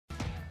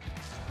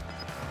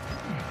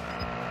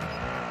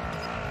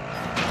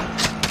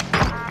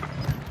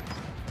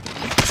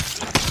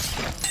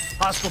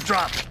Hostile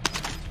drop.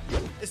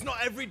 It's not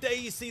every day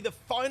you see the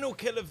final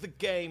kill of the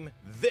game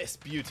this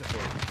beautiful.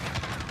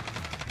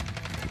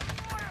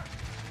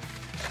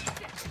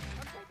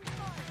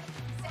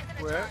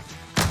 Where?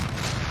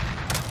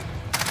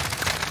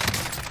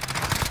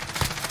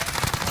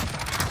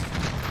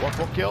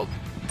 One killed.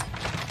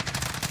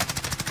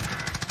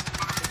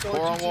 4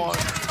 on 1.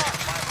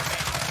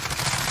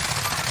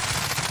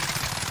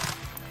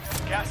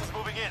 Gas is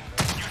moving in.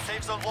 New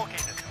safe zone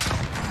located.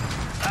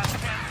 Last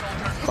chance,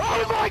 soldier.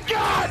 Oh my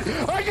god!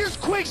 I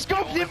just quick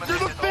scoped him through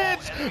the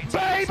fence!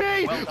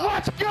 Baby!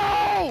 Let's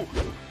go!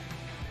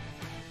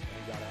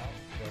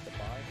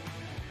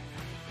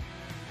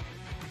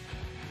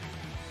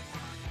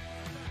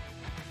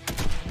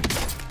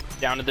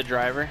 Down to the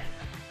driver.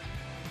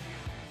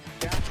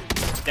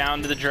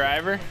 Down to the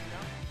driver.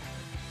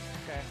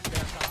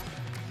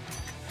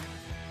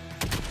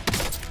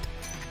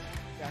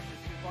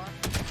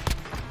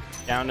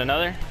 Down to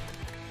another.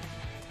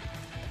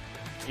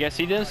 You guys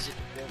see this?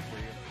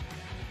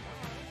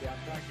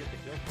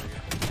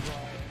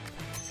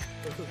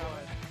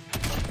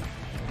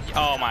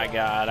 Oh my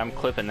god, I'm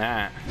clipping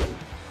that.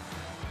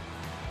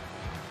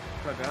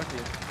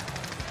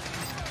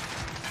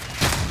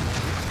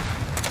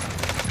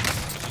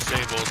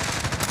 Disabled.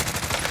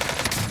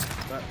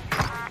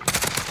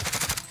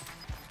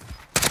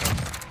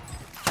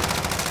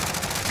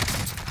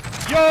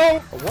 Yo!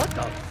 What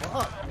the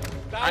fuck?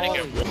 I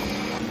didn't get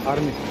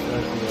Army.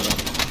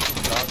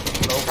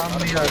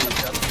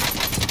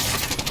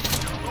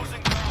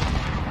 Losing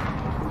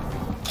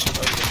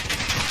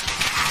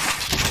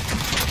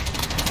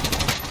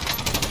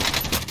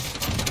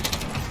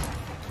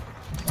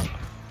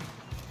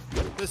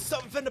There's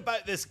something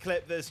about this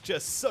clip that's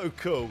just so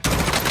cool.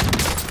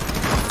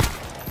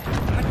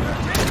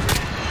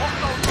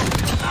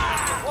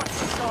 Watch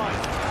the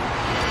side.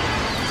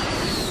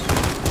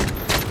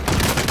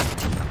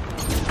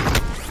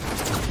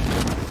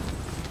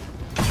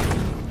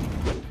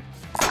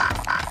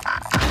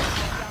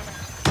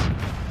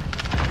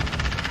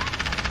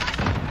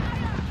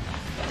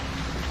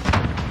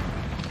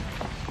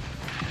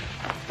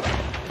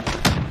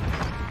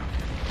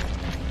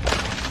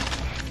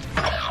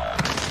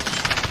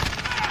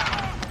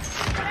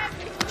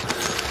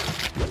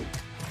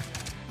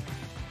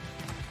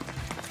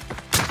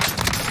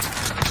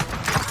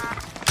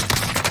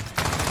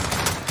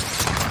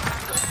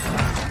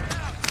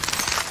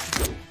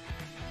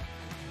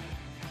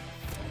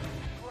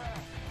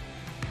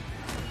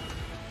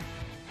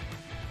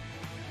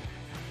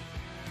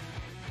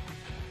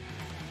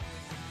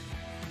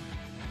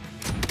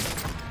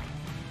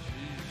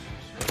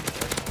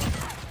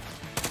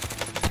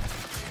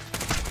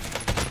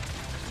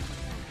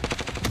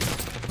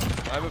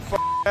 I'm a f***ing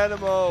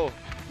animal.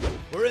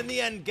 We're in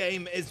the end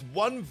game. It's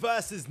 1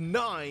 versus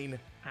 9.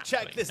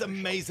 Check this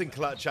amazing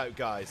clutch out,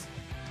 guys.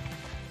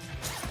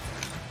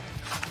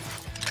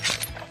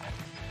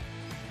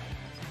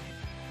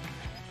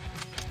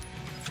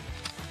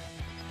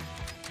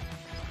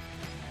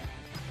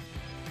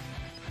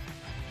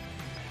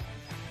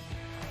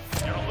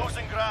 You're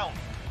losing ground.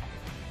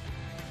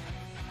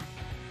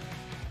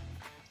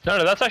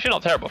 No, that's actually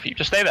not terrible for you.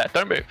 Just stay there.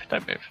 Don't move.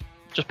 Don't move.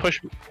 Just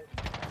push.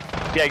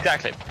 Yeah,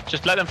 exactly.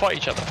 Just let them fight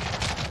each other.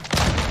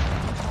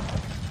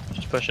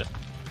 Just push it.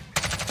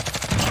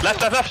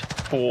 Left, left,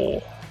 left.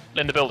 Oh,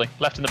 in the building.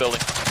 Left in the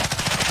building.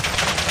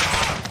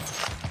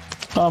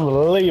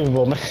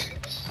 Unbelievable, man.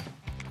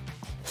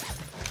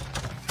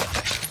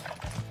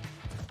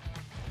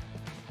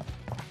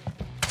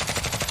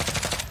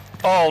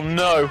 Oh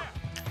no.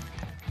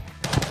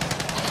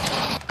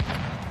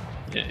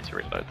 You need to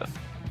reload them.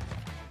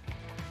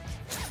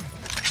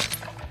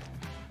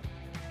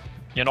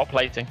 You're not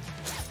plating.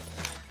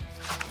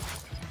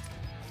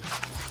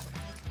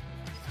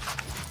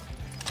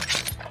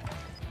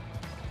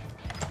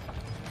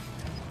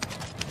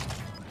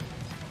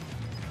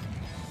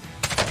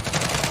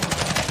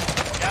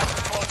 Gas is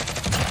closing.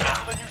 Get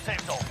to the new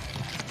safe zone.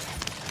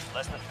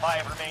 Less than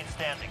 5 remain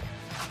standing.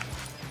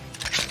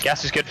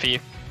 Gas is good for you.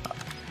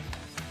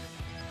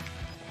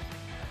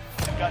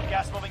 You've got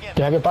gas moving in.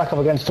 Yeah, get back up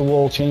against the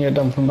wall, chin it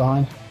down from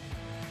behind.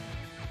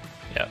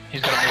 Yeah,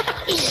 he's gonna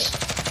move.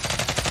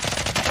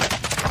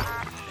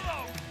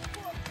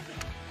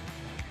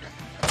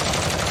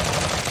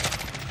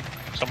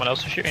 Someone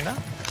else is shooting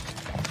that?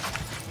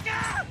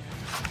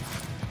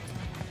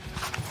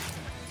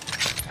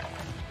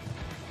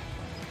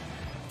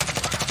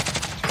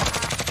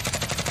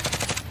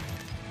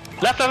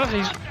 Left, left,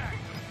 he's...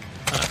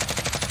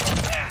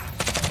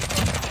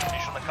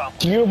 Mission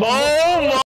accomplished. You Oh my